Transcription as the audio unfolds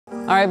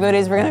All right,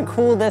 booties, we're gonna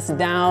cool this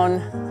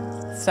down.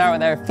 Start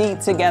with our feet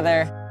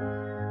together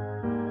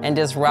and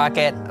just rock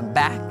it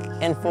back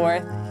and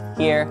forth.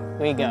 Here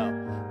we go.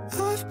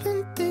 I've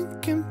been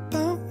thinking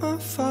about my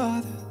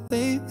father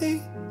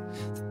lately,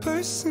 the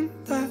person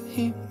that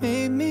he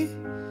made me,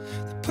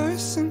 the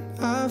person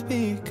I've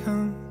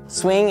become.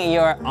 Swing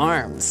your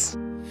arms.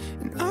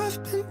 And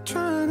I've been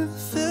trying to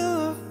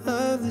fill all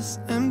of this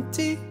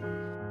empty,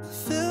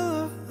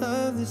 fill all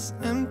of this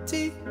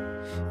empty.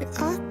 Yeah,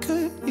 I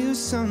could use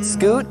some.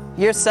 Scoot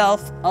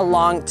yourself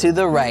along to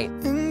the right.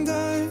 And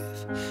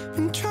I've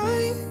been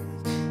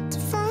trying to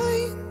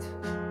find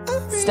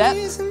a Step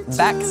reason to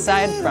back,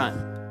 side, live. front.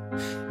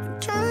 Been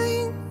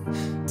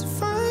trying to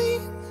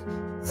find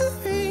a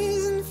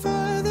reason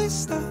for this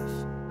stuff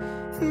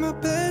in my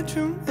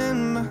bedroom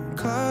and my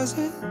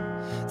closet.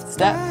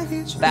 Step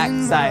back,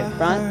 side,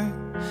 front.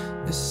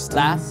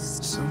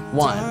 Last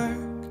one.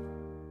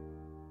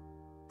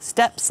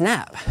 Step,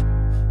 snap.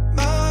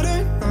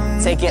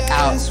 Take it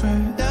out.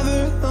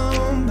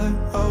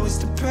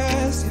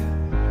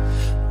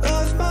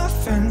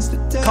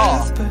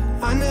 Call.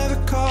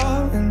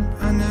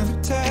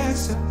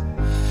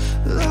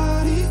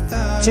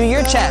 To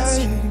your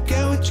chest.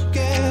 Get what you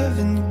give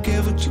and you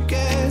give what you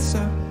get. So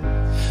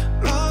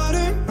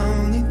modern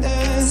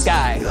loneliness.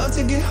 Sky. We love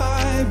to get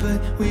high,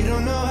 but we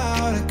don't know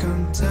how to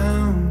come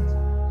down.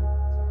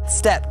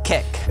 Step,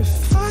 kick.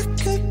 If I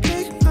could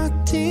break my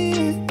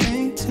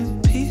DNA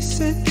to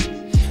pieces,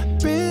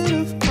 rid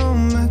of all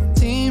my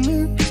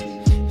demons,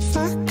 if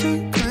I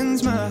could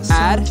cleanse myself,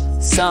 Add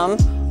some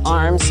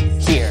arms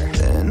here.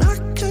 then I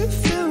could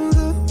feel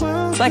the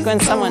world. It's like when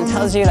someone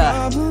tells you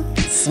to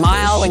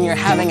smile when you're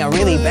having a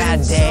really bad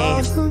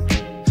day.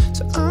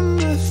 So I'm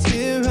left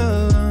here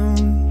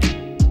alone.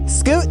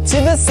 Scoot to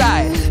the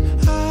side.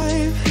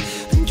 I've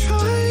been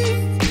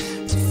trying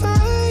to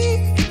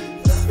find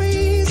a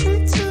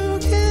reason to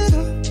get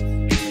up.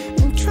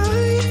 Been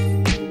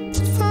trying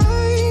to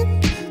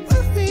find a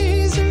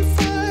reason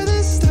for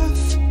this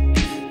stuff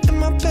in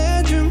my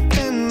bedroom,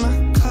 in my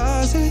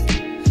closet.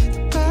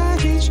 The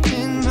baggage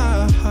in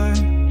my heart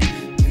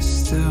is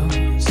still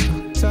so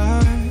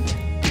dark.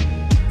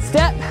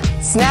 Step,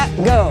 snap,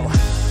 go.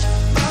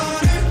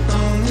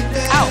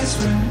 Out.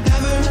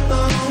 Never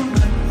alone,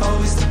 but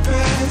always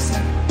depressed.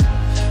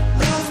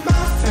 Love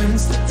my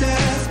friends to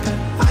death, but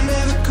I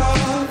never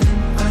call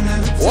and I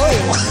never text.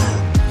 Whoa.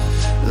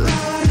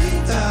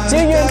 To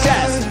your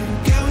chest.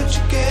 Get what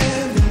you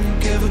give and you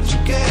give what you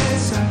get.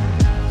 So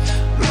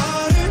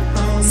modern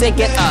loneliness. Take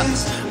it up. We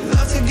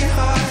love to get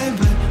high,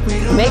 but we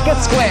don't Make know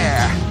it square.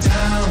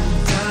 down,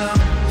 down,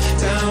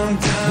 down,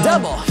 down.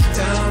 Double.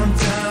 Down,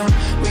 down.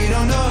 We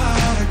don't know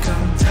how to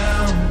come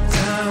down,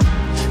 down,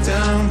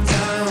 down,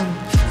 down,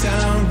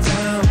 down,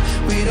 down.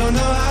 We don't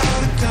know how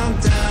to come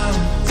down,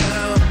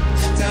 down,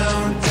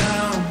 down,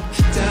 down,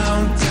 down,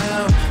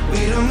 down.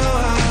 We don't know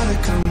how to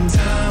come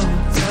down,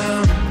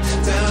 down,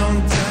 down,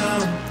 down,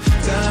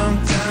 down,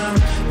 down.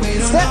 We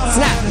don't Step, know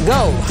snap,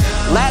 go.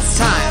 Last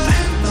time.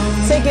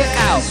 Take it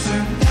out.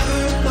 We're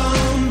never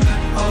alone, but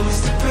always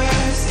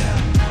depressed.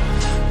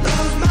 Yeah.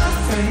 Love my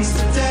friends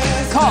to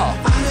death. Call.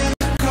 I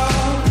never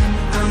call and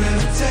I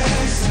never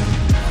text.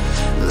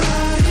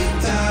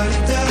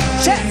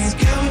 La-di-da-di-da. Chest.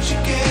 You get what you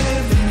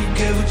give and you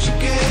give what you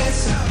get.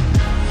 So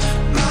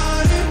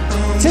modern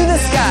To the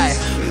loneliness. sky.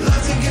 We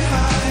love to get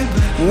high,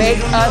 but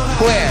Make a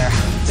square.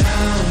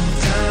 down,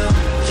 down,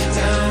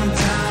 down,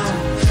 down,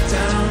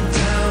 down,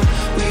 down.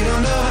 We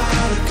don't know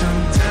how to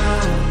come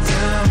down,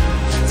 down,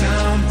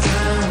 down,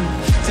 down,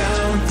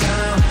 down,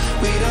 down.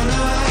 We don't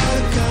know how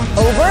to come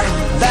Over,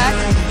 back,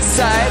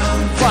 side,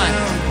 front.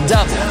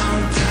 Double.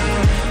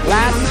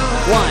 Last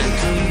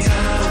one.